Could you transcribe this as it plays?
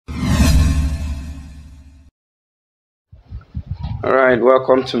Alright,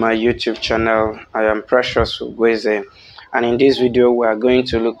 welcome to my YouTube channel. I am Precious Ugweze, and in this video we are going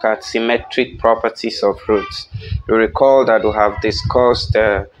to look at symmetric properties of roots. You recall that we have discussed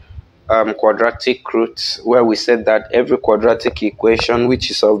quadratic roots, where we said that every quadratic equation which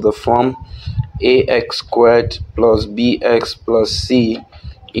is of the form ax squared plus bx plus c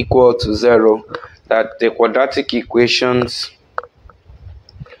equal to 0, that the quadratic equations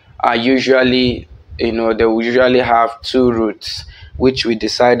are usually, they will usually have two roots, which we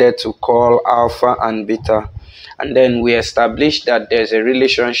decided to call alpha and beta. And then we established that there's a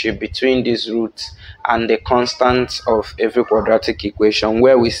relationship between these roots and the constants of every quadratic equation,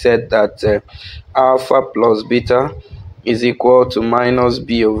 where we said that alpha plus beta is equal to minus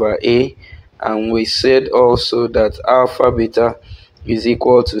b over a. And we said also that alpha beta is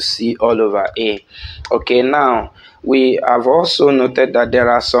equal to c all over a. Okay, now we have also noted that there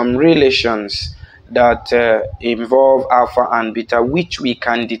are some relations that involve alpha and beta, which we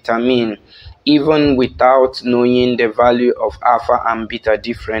can determine even without knowing the value of alpha and beta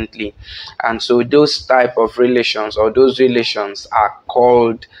differently. And so those type of relations, or those relations, are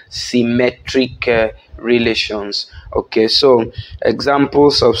called symmetric relations. Okay, so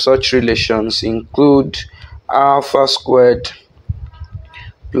examples of such relations include alpha squared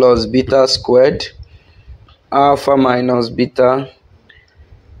plus beta squared, alpha minus beta,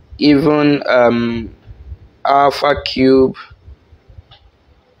 even alpha cube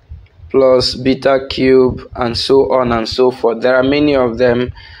plus beta cube, and so on and so forth. There are many of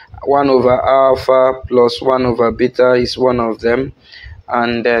them. 1 over alpha plus 1 over beta is one of them,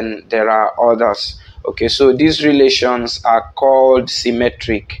 and then there are others. Okay, so these relations are called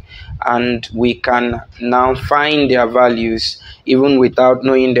symmetric, and we can now find their values even without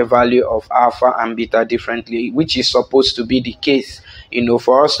knowing the value of alpha and beta differently, which is supposed to be the case.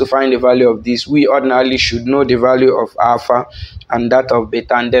 For us to find the value of this, we ordinarily should know the value of alpha and that of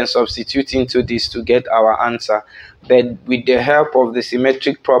beta, and then substitute into this to get our answer. But with the help of the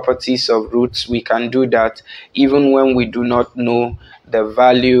symmetric properties of roots, we can do that even when we do not know the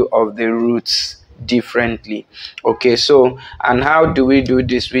value of the roots differently. Okay, so and how do we do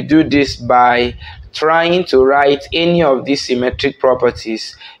this? We do this by trying to write any of these symmetric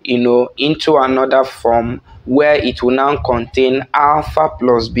properties into another form, where it will now contain alpha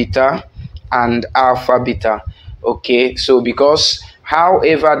plus beta and alpha beta. Okay, so because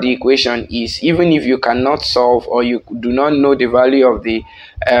however the equation is, even if you cannot solve or you do not know the value of the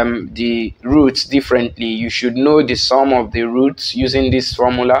roots differently, you should know the sum of the roots using this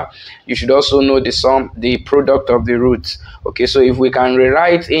formula. You should also know the product of the roots. Okay, so if we can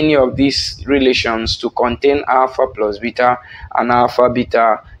rewrite any of these relations to contain alpha plus beta and alpha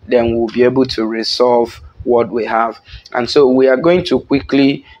beta, then we'll be able to resolve what we have. And so we are going to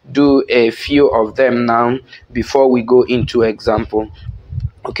quickly do a few of them now before we go into example.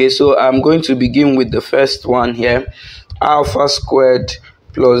 Okay, so I'm going to begin with the first one here, alpha squared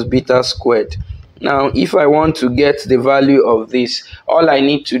plus beta squared. Now, if I want to get the value of this, all I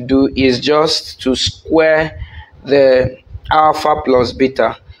need to do is just to square the alpha plus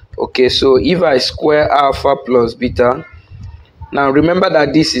beta. Okay, so if I square alpha plus beta, now remember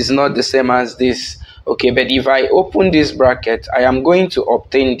that this is not the same as this. Okay, but if I open this bracket, I am going to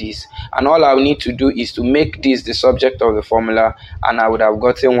obtain this, and all I'll need to do is to make this the subject of the formula, and I would have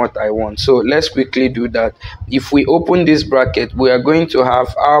gotten what I want. So let's quickly do that. If we open this bracket, we are going to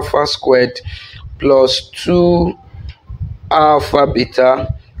have alpha squared plus 2 alpha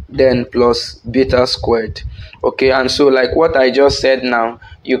beta, then plus beta squared. Okay, and so like what I just said now,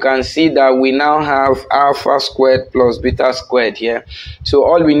 you can see that we now have alpha squared plus beta squared here. So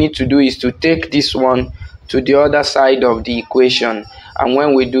all we need to do is to take this one to the other side of the equation, and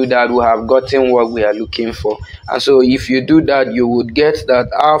when we do that, we have gotten what we are looking for. And so if you do that, you would get that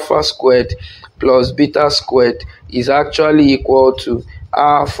alpha squared plus beta squared is actually equal to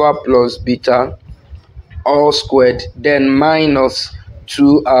alpha plus beta all squared, then minus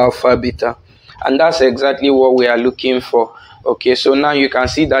 2 alpha beta. And that's exactly what we are looking for. Okay, so now you can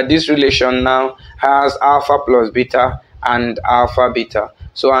see that this relation now has alpha plus beta and alpha beta.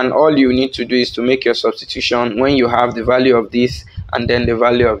 So, and all you need to do is to make your substitution when you have the value of this and then the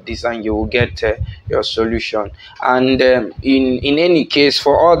value of this, and you will get your solution. And in any case,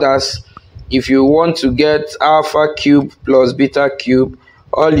 for others, if you want to get alpha cube plus beta cube,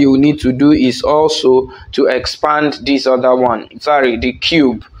 all you need to do is also to expand this other one, the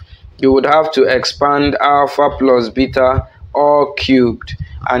cube. You would have to expand alpha plus beta all cubed,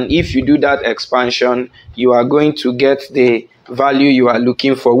 and if you do that expansion, you are going to get the value you are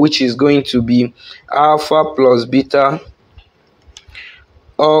looking for, which is going to be alpha plus beta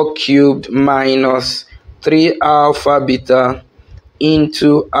all cubed minus 3 alpha beta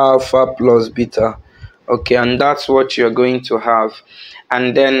into alpha plus beta. Okay, and that's what you're going to have.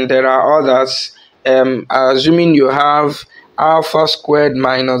 And then there are others. Assuming you have alpha squared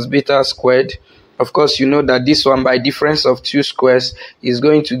minus beta squared, of course you know that this one by difference of two squares is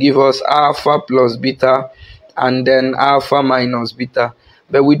going to give us alpha plus beta and then alpha minus beta.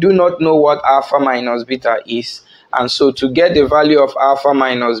 But we do not know what alpha minus beta is, and so to get the value of alpha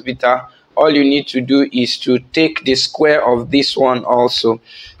minus beta, all you need to do is to take the square of this one also.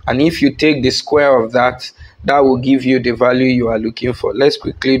 And if you take the square of that, that will give you the value you are looking for. Let's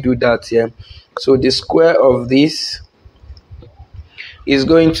quickly do that here. So the square of this is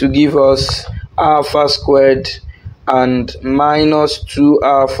going to give us alpha squared and minus 2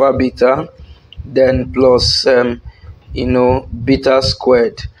 alpha beta, then plus beta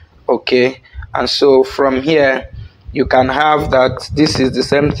squared. Okay, and so from here you can have that this is the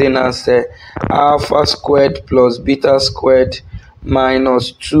same thing as alpha squared plus beta squared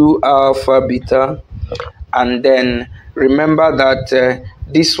minus 2 alpha beta. And then remember that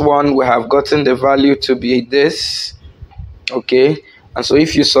this one we have gotten the value to be this. Okay, and so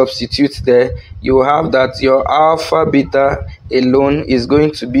if you substitute there, you will have that your alpha beta alone is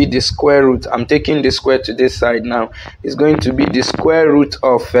going to be the square root. I'm taking the square to this side now. It's going to be the square root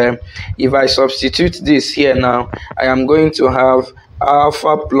of if I substitute this here now, I am going to have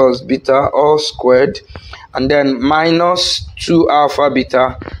alpha plus beta all squared, and then minus 2 alpha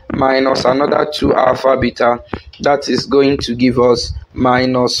beta minus another 2 alpha beta. That is going to give us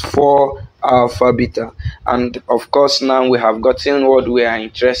minus 4 alpha beta. And of course now we have gotten what we are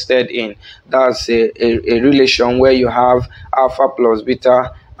interested in. That's a relation where you have alpha plus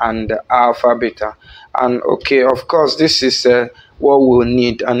beta and alpha beta. And okay, of course this is what we'll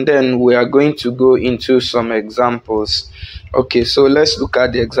need, and then we are going to go into some examples. Okay, so let's look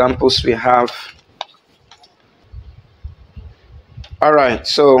at the examples we have. Alright,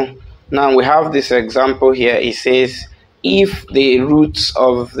 so now we have this example here. It says if the roots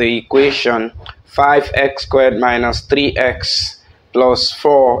of the equation 5x squared minus 3x plus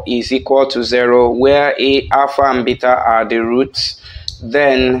 4 is equal to 0, where alpha and beta are the roots,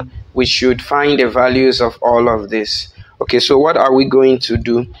 then we should find the values of all of this. Okay, so what are we going to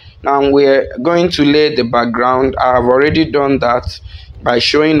do? Now we're going to lay the background. I have already done that by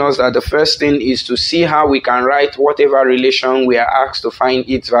showing us that the first thing is to see how we can write whatever relation we are asked to find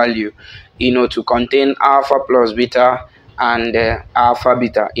its value, to contain alpha plus beta and alpha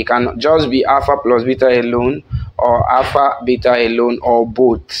beta. It can just be alpha plus beta alone, or alpha beta alone, or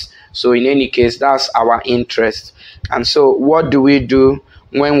both. So in any case, that's our interest. And so what do we do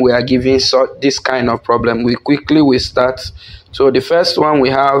when we are given this kind of problem? We start. So the first one we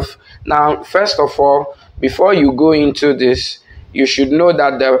have now, first of all, before you go into this, you should know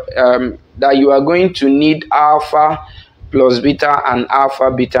that that you are going to need alpha plus beta and alpha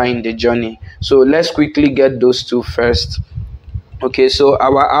beta in the journey. So let's quickly get those two first. Okay, so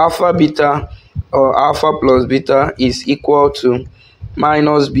our alpha beta or alpha plus beta is equal to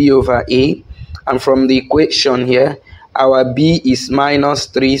minus b over a, and from the equation here our b is minus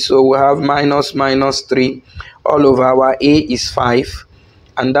 3, so we have minus 3 all over our a is 5,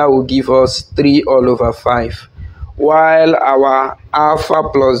 and that will give us 3 all over 5. While our alpha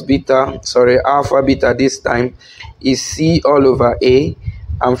beta this time is c all over a,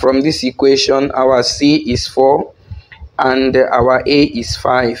 and from this equation our c is 4 and our a is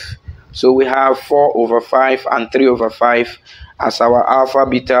 5. So we have 4 over 5 and 3 over 5 as our alpha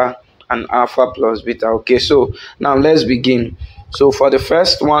beta and alpha plus beta. Okay, so now let's begin. So for the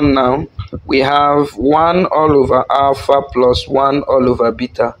first one now, we have 1 all over alpha plus 1 all over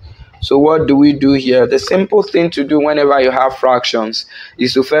beta. So what do we do here? The simple thing to do whenever you have fractions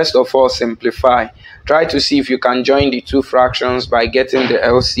is to first of all simplify. Try to see if you can join the two fractions by getting the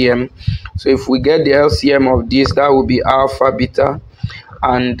LCM. So if we get the LCM of this, that will be alpha beta.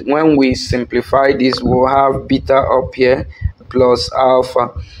 And when we simplify this, we'll have beta up here plus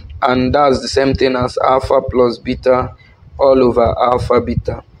alpha. And that's the same thing as alpha plus beta all over alpha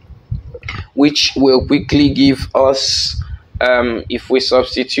beta, which will quickly give us, if we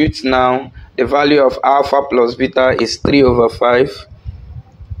substitute now, the value of alpha plus beta is 3 over 5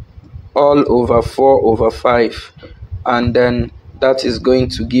 all over 4 over 5, and then that is going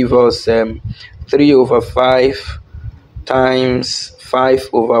to give us 3 over 5 times 5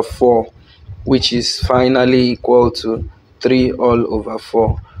 over 4, which is finally equal to 3 all over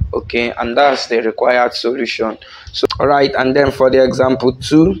 4. Okay, and that's the required solution. So all right, and then for the example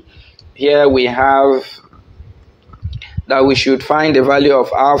 2, here we have that we should find the value of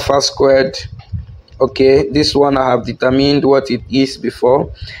alpha squared. Okay, this one I have determined what it is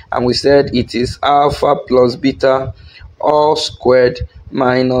before, and we said it is alpha plus beta all squared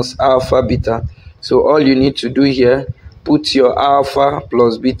minus alpha beta. So all you need to do here, put your alpha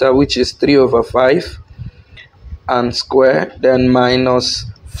plus beta, which is 3 over 5, and square, then minus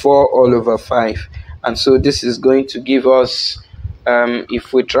 4 all over 5. And so this is going to give us,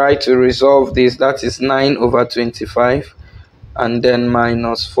 if we try to resolve this, that is 9 over 25, and then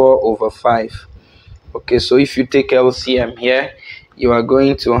minus 4 over 5. Okay, so if you take LCM here, you are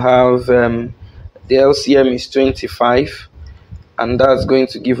going to have, the LCM is 25, and that's going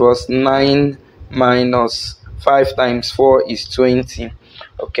to give us 9 minus 5 times 4 is 20.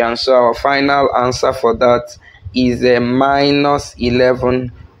 Okay, and so our final answer for that is a minus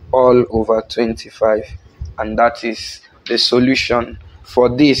 11 all over 25, and that is the solution for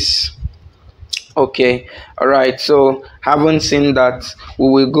this. Okay, all right, so having seen that, we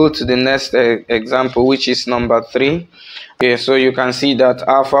will go to the next example, which is number 3. Okay, so you can see that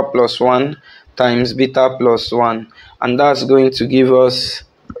alpha plus 1 times beta plus 1, and that's going to give us,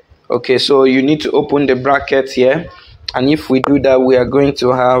 okay, so you need to open the bracket here, and if we do that, we are going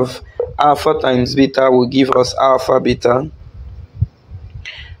to have alpha times beta will give us alpha beta.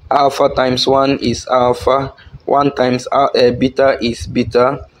 Alpha times 1 is alpha, 1 times beta is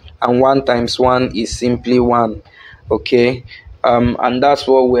beta, and 1 times 1 is simply 1. Okay, and that's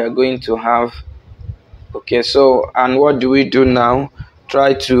what we are going to have. Okay, so, and what do we do now?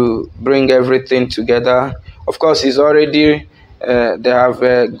 Try to bring everything together. Of course, it's already, they have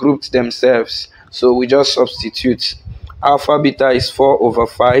grouped themselves, so we just substitute. Alpha beta is 4 over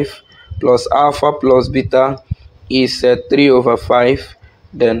 5, plus alpha plus beta is 3 over 5,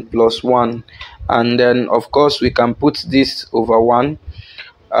 then plus 1. And then, of course, we can put this over 1,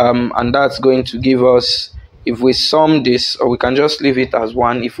 and that's going to give us, if we sum this, or we can just leave it as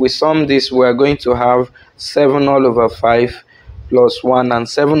 1. If we sum this, we are going to have 7 all over 5 plus 1, and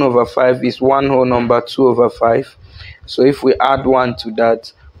 7 over 5 is 1 whole number 2 over 5. So if we add 1 to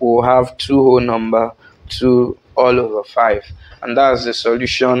that, we'll have 2 whole number 2 all over 5, and that's the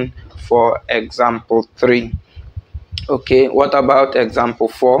solution for example 3. Okay, what about example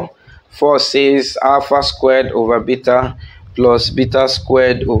 4? 4 says alpha squared over beta plus beta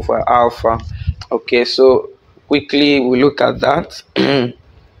squared over alpha. Okay, so quickly we look at that.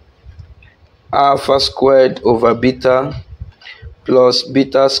 Alpha squared over beta plus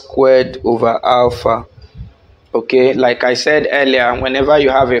beta squared over alpha. Okay, like I said earlier, whenever you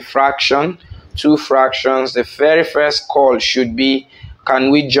have a fraction, two fractions, the very first call should be,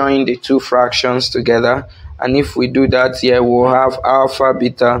 can we join the two fractions together? And if we do that here, we'll have alpha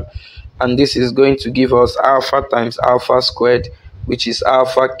beta, and this is going to give us alpha times alpha squared, which is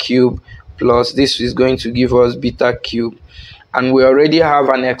alpha cube, plus this is going to give us beta cube. And we already have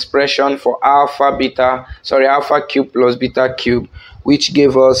an expression for alpha cube plus beta cube, which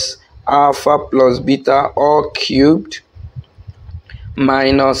gave us alpha plus beta all cubed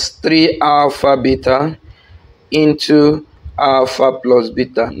minus 3 alpha beta into alpha plus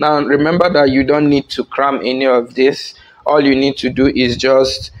beta. Now remember that you don't need to cram any of this. All you need to do is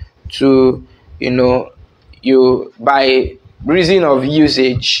just to, you by reason of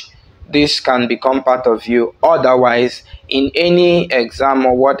usage, this can become part of you. Otherwise, in any exam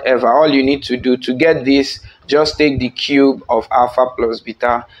or whatever, all you need to do to get this, just take the cube of alpha plus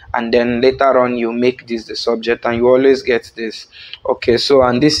beta, and then later on you make this the subject, and you always get this. Okay, so,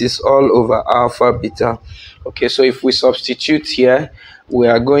 and this is all over alpha beta. Okay, so if we substitute here, we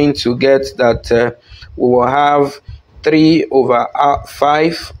are going to get that we will have 3 over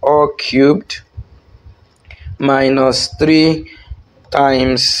 5 all cubed minus 3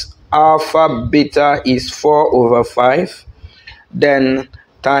 times alpha beta is 4 over 5, then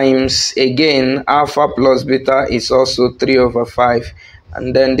times again alpha plus beta is also 3 over 5,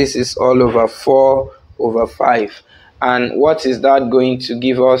 and then this is all over 4 over 5. And what is that going to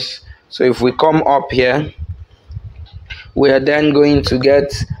give us? So if we come up here, we are then going to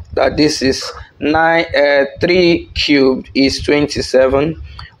get that this is 3 cubed is 27,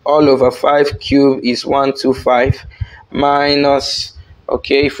 all over 5 cubed is 125, minus,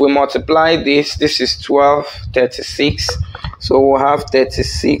 okay, if we multiply this, this is 12, 36, so we'll have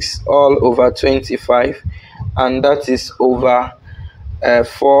 36 all over 25, and that is over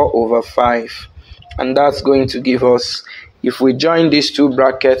 4 over 5, and that's going to give us, if we join these two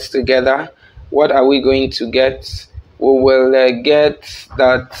brackets together, what are we going to get? We will get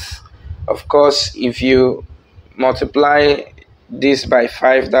that, of course, if you multiply this by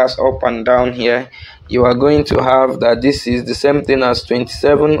 5, that's up and down here, you are going to have that this is the same thing as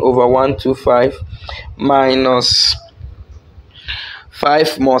 27 over 125 minus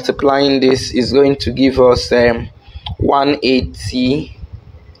 5 multiplying this is going to give us 180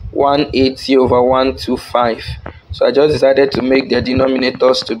 180 over 125. So I just decided to make the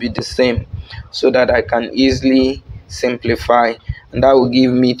denominators to be the same so that I can easily simplify, and that will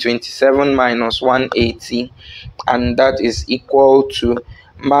give me 27 minus 180, and that is equal to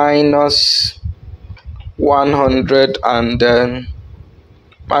minus 100 and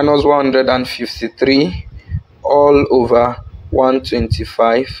minus 153 all over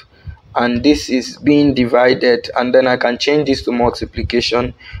 125, and this is being divided, and then I can change this to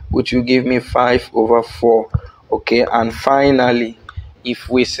multiplication, which will give me 5 over 4. Okay, and finally, if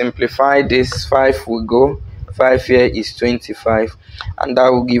we simplify this, 5 will go, 5 here is 25, and that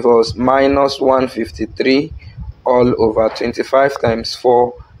will give us minus 153 all over 25 times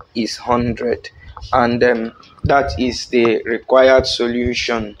 4 is 100, and that is the required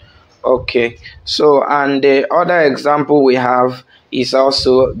solution. Okay, so and the other example we have is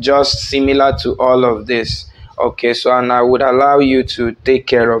also just similar to all of this. Okay, so and I would allow you to take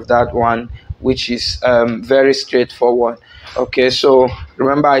care of that one, which is very straightforward. Okay, so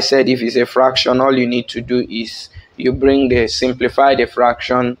remember I said if it's a fraction, all you need to do is you simplify the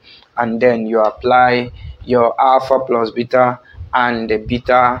fraction, and then you apply your alpha plus beta and the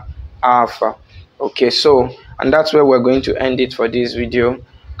beta alpha. Okay, so and that's where we're going to end it for this video.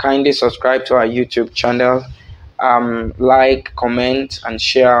 Kindly subscribe to our YouTube channel, like, comment, and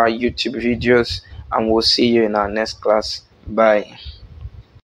share our YouTube videos, and we'll see you in our next class. Bye.